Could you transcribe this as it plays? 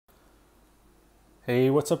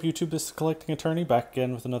Hey, what's up YouTube? This is Collecting Attorney back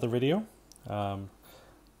again with another video. Um,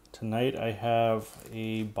 Tonight I have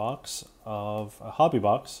a hobby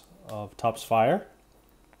box of Topps Fire.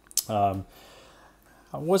 I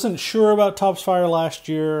wasn't sure about Topps Fire last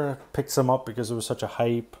year. I picked some up because it was such a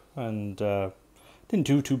hype and didn't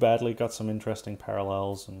do too badly. Got some interesting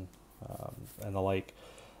parallels and the like.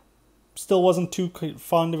 Still wasn't too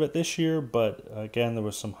fond of it this year, but again there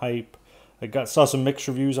was some hype. Saw some mixed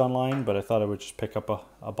reviews online, but I thought I would just pick up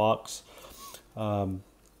a box. 20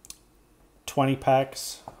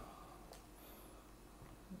 packs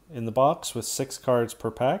in the box with 6 cards per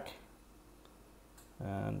pack.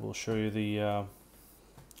 And we'll show you the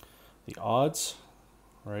odds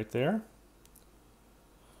right there.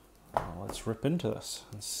 Let's rip into this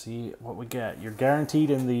and see what we get. You're guaranteed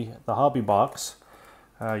in the hobby box.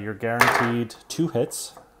 You're guaranteed 2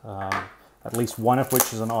 hits. At least one of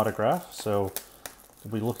which is an autograph, so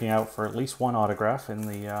we'll be looking out for at least one autograph in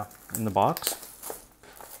the box,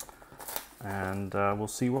 and we'll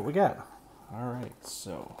see what we get. All right,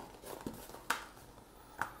 so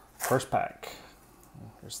first pack.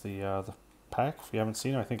 Here's the pack. If you haven't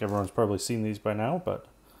seen it, I think everyone's probably seen these by now, but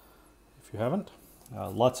if you haven't,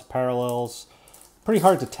 lots of parallels. Pretty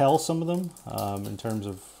hard to tell some of them in terms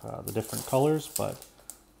of the different colors, but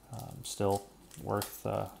still worth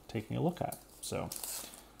taking a look at. So,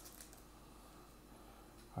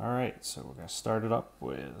 all right, so we're going to start it up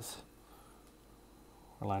with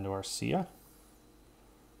Orlando Arcia.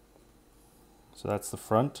 So that's the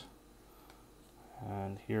front,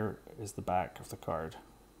 and here is the back of the card.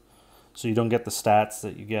 So you don't get the stats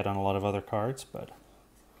that you get on a lot of other cards, but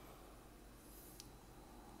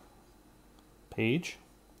Page,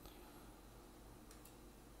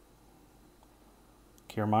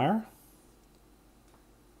 Kiermaier.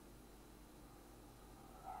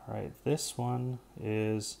 All right, this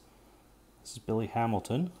is Billy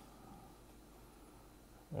Hamilton.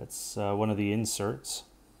 That's one of the inserts.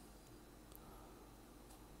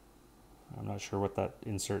 I'm not sure what that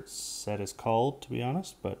insert set is called, to be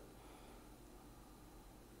honest, but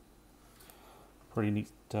pretty neat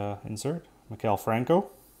insert. Maikel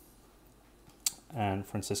Franco and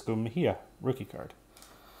Francisco Mejia, rookie card.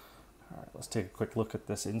 All right, let's take a quick look at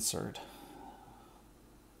this insert.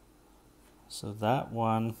 So that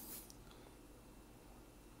one,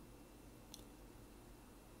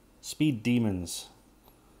 Speed Demons.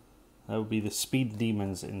 That would be the Speed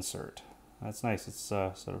Demons insert. That's nice. It's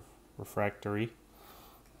sort of refractory.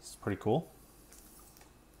 It's pretty cool.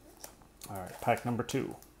 All right, pack number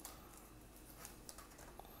 2.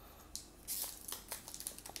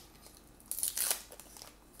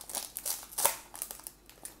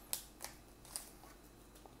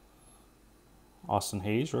 Austin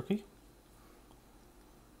Hayes, rookie.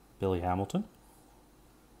 Billy Hamilton.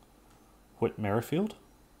 Whit Merrifield.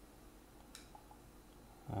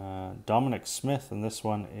 Dominic Smith, and this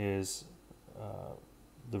one is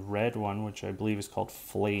the red one, which I believe is called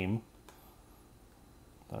Flame.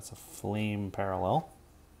 That's a Flame parallel.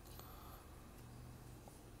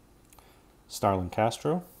 Starlin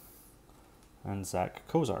Castro and Zach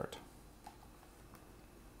Cozart.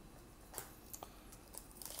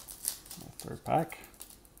 Third pack.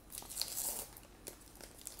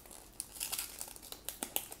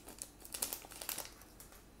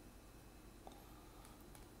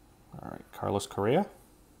 All right, Carlos Correa.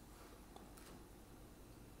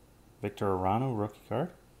 Victor Arano, rookie card.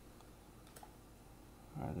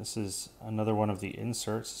 All right, this is another one of the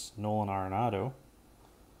inserts, Nolan Arenado.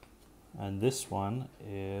 And this one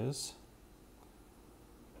is,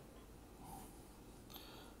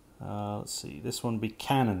 let's see, this one would be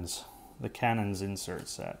Cannons, the Cannons insert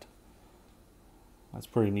set. That's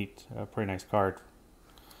pretty neat, pretty nice card.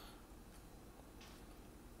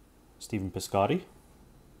 Stephen Piscotty.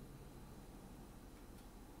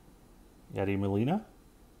 Yadi Molina.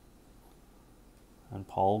 And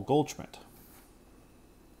Paul Goldschmidt.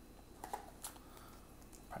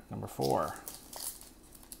 Pack number 4.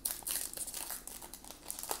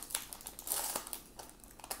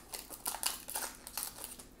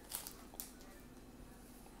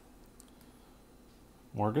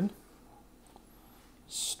 Morgan.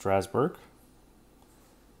 Strasburg.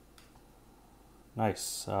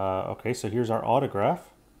 Nice. Okay, so here's our autograph.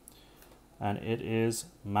 And it is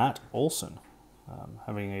Matt Olson.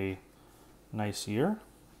 Having a nice year.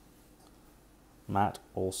 Matt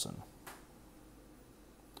Olson.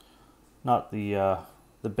 Not the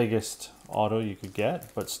biggest auto you could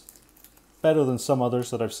get, but better than some others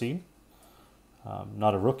that I've seen.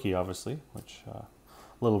 Not a rookie, obviously, which a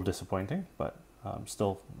little disappointing, but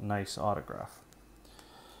still nice autograph.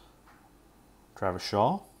 Travis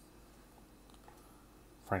Shaw.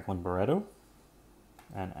 Franklin Barreto,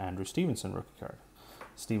 and Andrew Stevenson rookie card.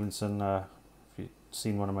 Stevenson, if you've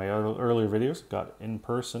seen one of my earlier videos, got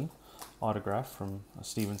in-person autograph from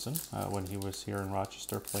Stevenson when he was here in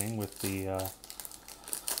Rochester playing with the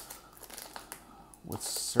with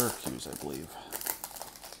Syracuse, I believe.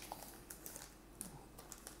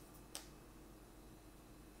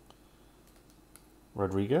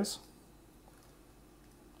 Rodriguez,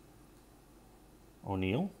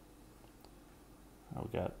 O'Neill.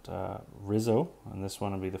 We got Rizzo, and this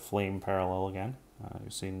one will be the Flame parallel again. You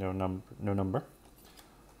see no number.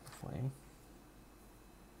 Flame.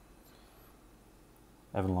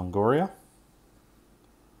 Evan Longoria,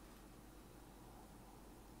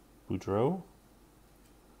 Boudreau,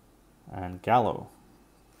 and Gallo.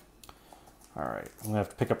 All right, I'm gonna have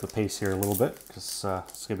to pick up the pace here a little bit because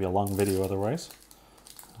it's gonna be a long video otherwise.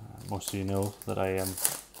 Most of you know that I am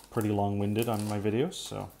pretty long-winded on my videos,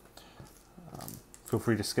 so feel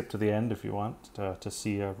free to skip to the end if you want to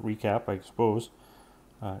see a recap, I suppose.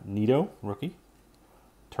 Nito, rookie.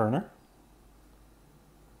 Turner.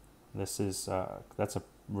 This is that's a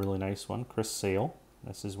really nice one. Chris Sale.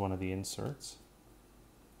 This is one of the inserts.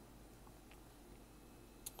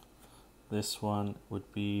 This one would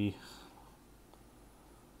be,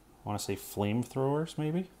 I want to say Flamethrowers,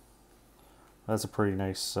 maybe. That's a pretty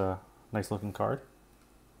nice, nice looking card.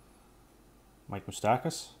 Mike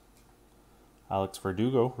Moustakas, Alex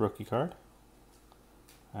Verdugo, rookie card,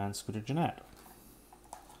 and Scooter Gennett.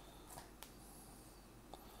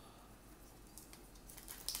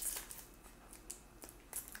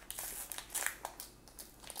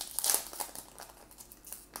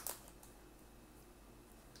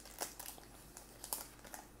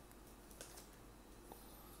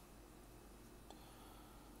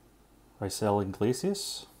 Raisel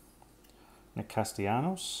Iglesias, Nick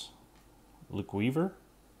Castellanos, Luke Weaver.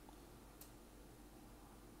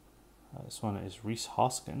 This one is Rhys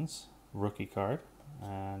Hoskins, rookie card.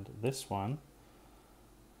 And this one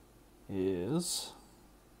is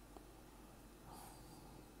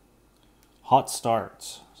Hot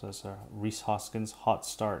Starts. So it's a Rhys Hoskins Hot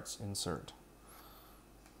Starts insert.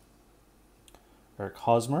 Eric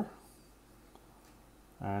Hosmer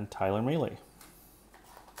and Tyler Mahle.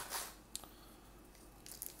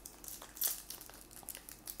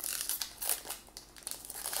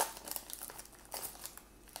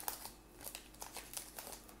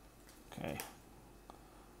 Okay.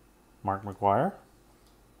 Mark McGuire,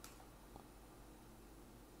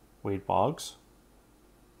 Wade Boggs,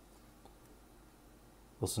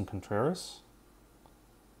 Wilson Contreras,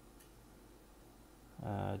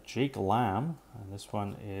 Jake Lamb, and this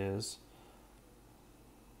one is,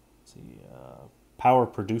 let's see, Power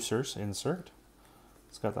Producers insert.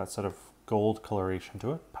 It's got that sort of gold coloration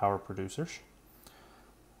to it. Power Producers.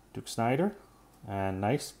 Duke Snider, and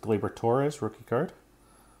nice Gleyber Torres rookie card.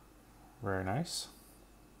 Very nice.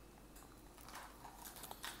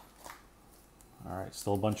 All right,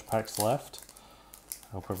 still a bunch of packs left.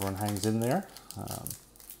 I hope everyone hangs in there.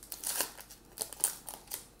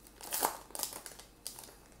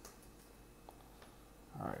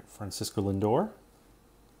 All right, Francisco Lindor.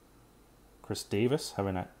 Chris Davis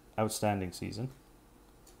having an outstanding season.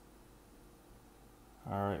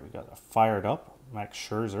 All right, we got a fired up Max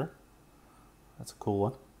Scherzer. That's a cool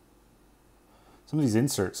one. Some of these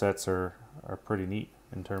insert sets are pretty neat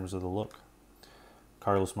in terms of the look.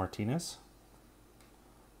 Carlos Martinez,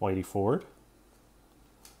 Whitey Ford,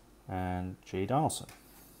 and Jay Donaldson.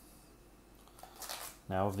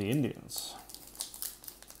 Now of the Indians.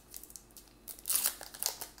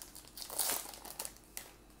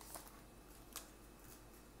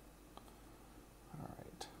 All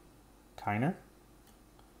right, Kiner,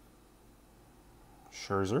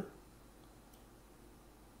 Scherzer.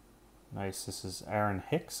 Nice, this is Aaron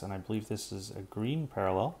Hicks, and I believe this is a green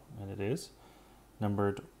parallel, and it is.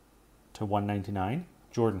 Numbered to 199.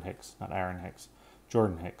 Jordan Hicks, not Aaron Hicks.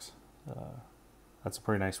 Jordan Hicks. That's a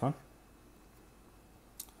pretty nice one.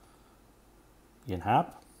 Ian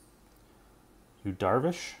Happ, Yu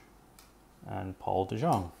Darvish, and Paul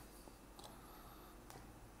DeJong.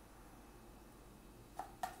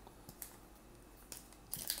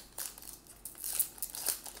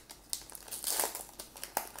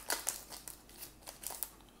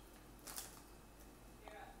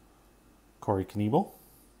 Corey Knebel,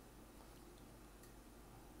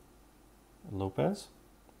 Lopez,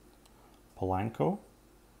 Polanco.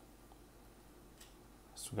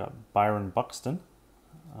 So we got Byron Buxton.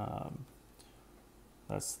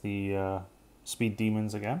 That's the Speed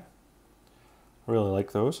Demons again. I really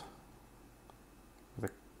like those.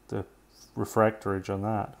 The refractorage on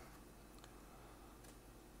that.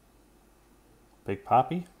 Big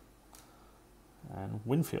Papi, and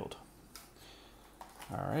Winfield.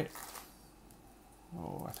 All right.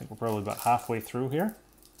 Oh, I think we're probably about halfway through here.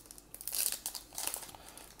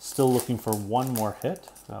 Still looking for one more hit,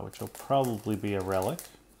 which will probably be a relic.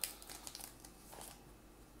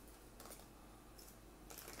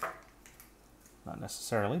 Not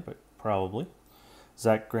necessarily, but probably.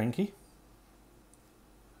 Zach Greinke,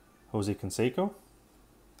 Jose Canseco,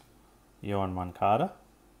 Yoan Moncada,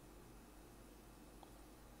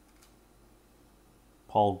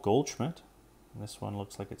 Paul Goldschmidt. This one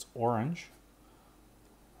looks like it's orange.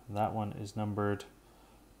 That one is numbered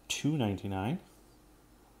 299.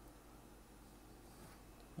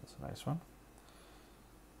 That's a nice one.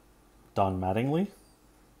 Don Mattingly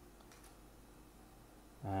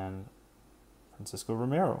and Francisco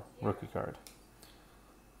Romero, rookie card.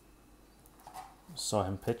 Saw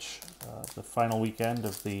him pitch the final weekend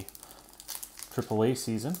of the AAA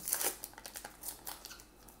season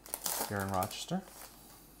here in Rochester.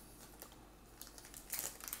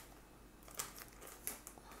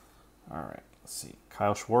 All right, let's see.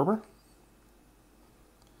 Kyle Schwarber,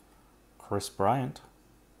 Chris Bryant,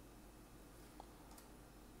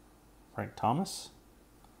 Frank Thomas.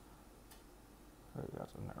 We got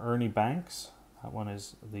an Ernie Banks. That one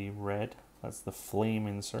is the red. That's the flame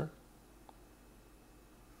insert.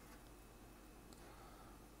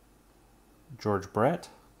 George Brett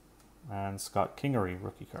and Scott Kingery,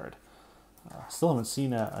 rookie card. Still haven't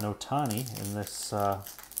seen an Ohtani in this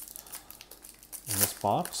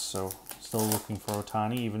box, so still looking for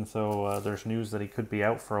Ohtani, even though there's news that he could be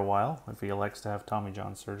out for a while if he elects to have Tommy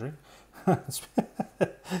John surgery.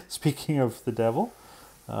 Speaking of the devil,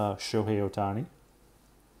 Shohei Ohtani,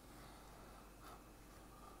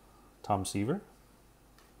 Tom Seaver,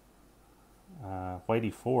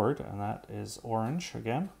 Whitey Ford, and that is orange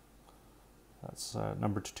again. That's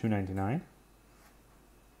numbered to 299.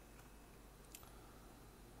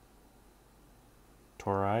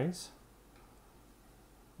 Torres,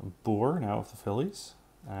 Boer, now with the Phillies,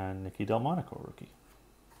 and Nicky Delmonico, rookie.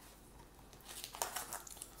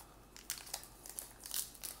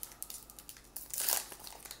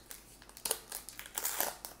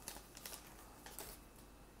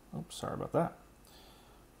 Oops, sorry about that.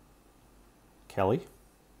 Kelly,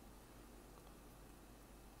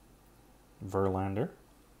 Verlander,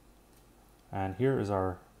 and here is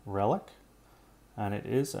our relic, and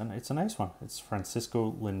it's a nice one. It's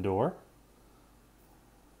Francisco Lindor,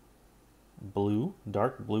 blue,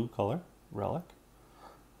 dark blue color relic,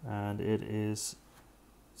 and it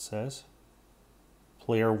says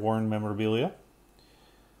player worn memorabilia,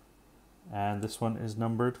 and this one is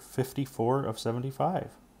numbered 54 of 75.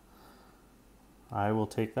 I will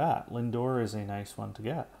take that. Lindor is a nice one to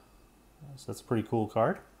get, so that's a pretty cool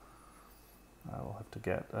card. I will have to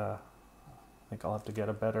get. I think I'll have to get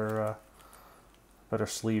a better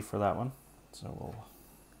sleeve for that one. So we'll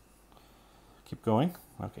keep going.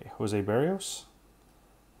 Okay, Jose Barrios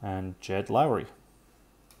and Jed Lowry.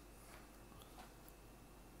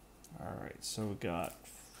 All right, so we got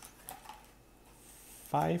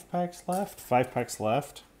 5 packs left. 5 packs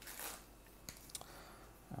left.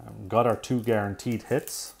 Got our 2 guaranteed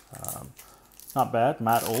hits. Not bad.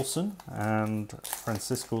 Matt Olson and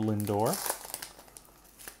Francisco Lindor.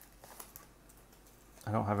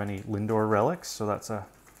 I don't have any Lindor relics, so that's a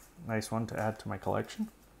nice one to add to my collection.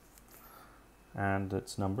 And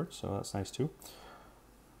it's numbered, so that's nice too.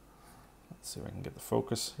 Let's see if I can get the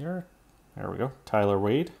focus here. There we go. Tyler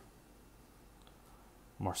Wade,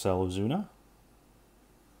 Marcell Ozuna.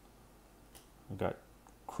 We've got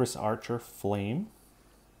Chris Archer, Flame,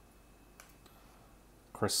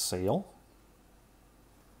 Chris Sale,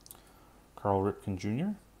 Carl Ripken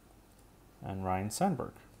Jr., and Ryan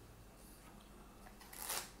Sandberg.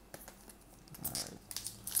 All right.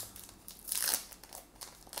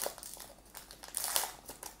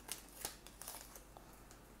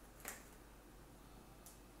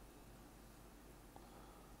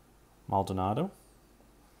 Maldonado,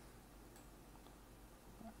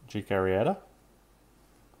 Jake Arrieta,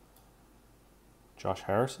 Josh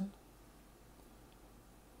Harrison,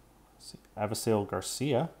 Avisail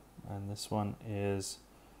Garcia, and this one is,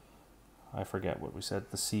 I forget what we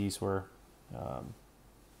said, the C's were, it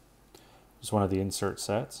was one of the insert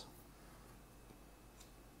sets.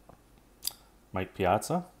 Mike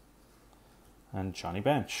Piazza, and Johnny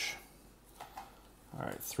Bench. All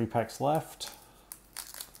right, 3 packs left.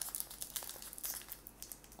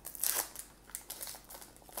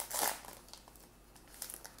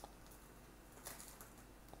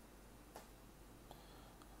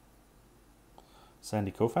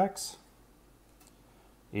 Sandy Koufax,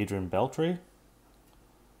 Adrian Beltre,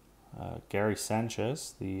 Gary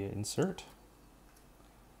Sanchez, the insert.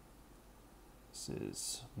 This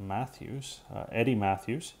is Matthews, Eddie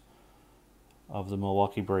Matthews of the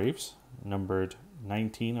Milwaukee Braves, numbered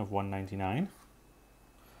 19 of 199.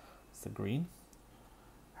 It's the green.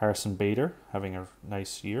 Harrison Bader having a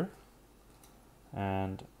nice year.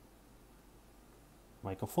 And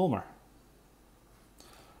Michael Fulmer.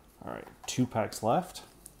 All right, 2 packs left.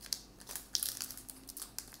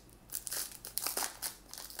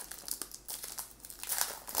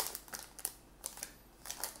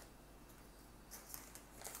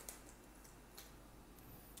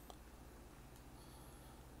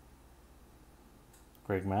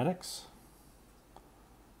 Greg Maddux.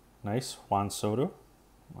 Nice. Juan Soto.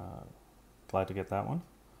 Glad to get that one.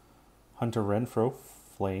 Hunter Renfroe,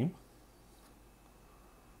 Flame.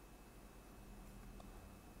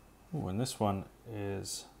 Ooh, and this one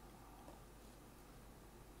is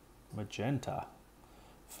magenta.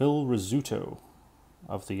 Phil Rizzuto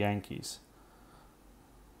of the Yankees.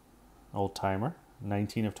 Old timer.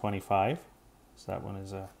 19 of 25. So that one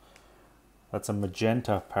is that's a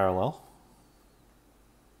magenta parallel.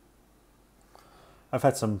 I've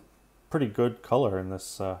had some pretty good color in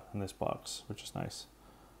this box, which is nice.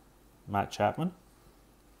 Matt Chapman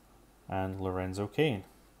and Lorenzo Cain.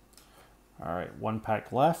 All right, 1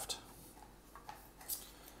 pack left.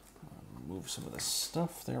 Move some of this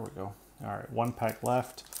stuff. There we go. All right, 1 pack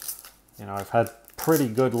left. You know, I've had pretty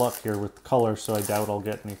good luck here with color, so I doubt I'll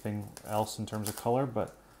get anything else in terms of color,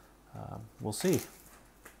 but we'll see.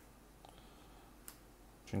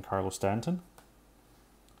 Giancarlo Stanton.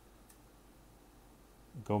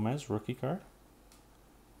 Gomez, rookie card.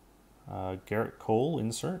 Garrett Cole,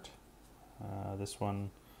 insert. This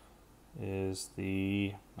one is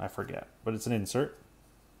the, I forget, but it's an insert.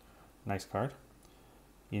 Nice card.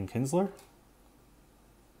 Ian Kinsler.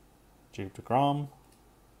 Jacob deGrom.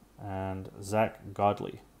 And Zach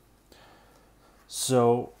Godley.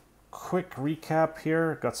 So, quick recap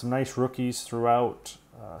here. Got some nice rookies throughout.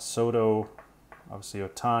 Soto, obviously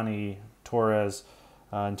Ohtani, Torres.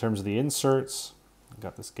 In terms of the inserts,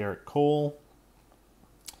 got this Garrett Cole,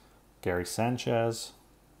 Gary Sanchez,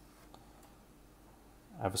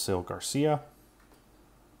 Avisail Garcia,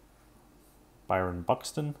 Byron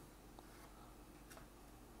Buxton,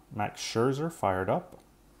 Max Scherzer fired up,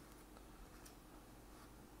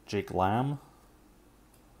 Jake Lamb,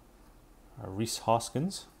 Rhys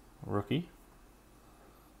Hoskins, rookie,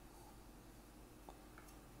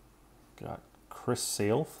 got Chris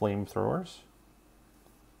Sale, flamethrowers,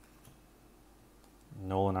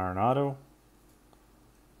 Nolan Arenado,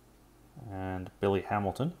 and Billy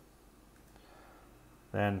Hamilton.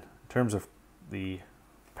 Then, in terms of the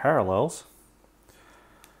parallels,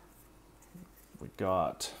 we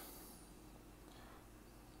got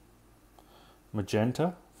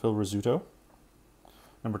magenta, Phil Rizzuto,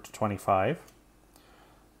 number 25,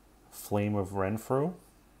 Flame of Renfroe,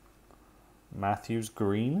 Matthews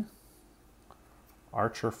green,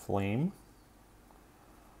 Archer flame,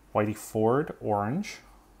 Whitey Ford, orange.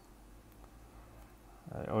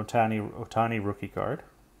 Ohtani rookie card.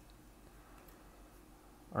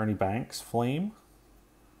 Ernie Banks, flame.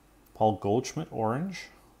 Paul Goldschmidt, orange.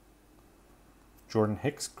 Jordan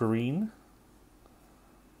Hicks, green.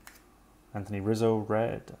 Anthony Rizzo,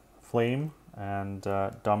 red, flame. And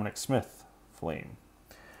Dominic Smith, flame.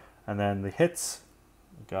 And then the hits,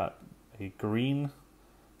 we got a green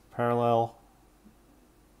parallel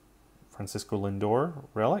Francisco Lindor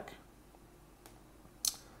relic,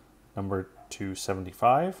 number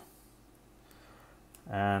 275,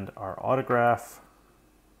 and our autograph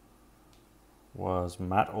was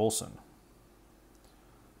Matt Olson.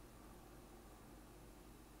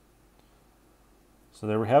 So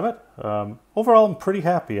there we have it. Overall, I'm pretty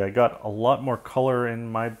happy. I got a lot more color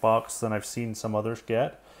in my box than I've seen some others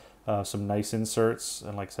get. Some nice inserts,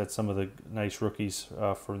 and like I said, some of the nice rookies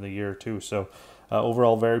from the year too. So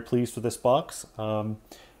overall, very pleased with this box.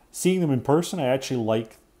 Seeing them in person, I actually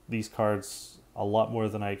like these cards a lot more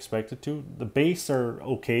than I expected to. The base are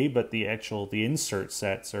okay, but the insert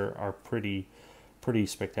sets are pretty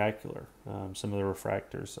spectacular. Some of the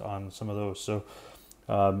refractors on some of those. So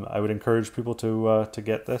I would encourage people to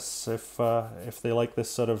get this if they like this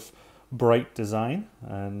sort of bright design,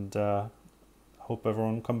 and hope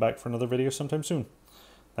everyone will come back for another video sometime soon.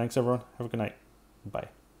 Thanks everyone. Have a good night. Bye.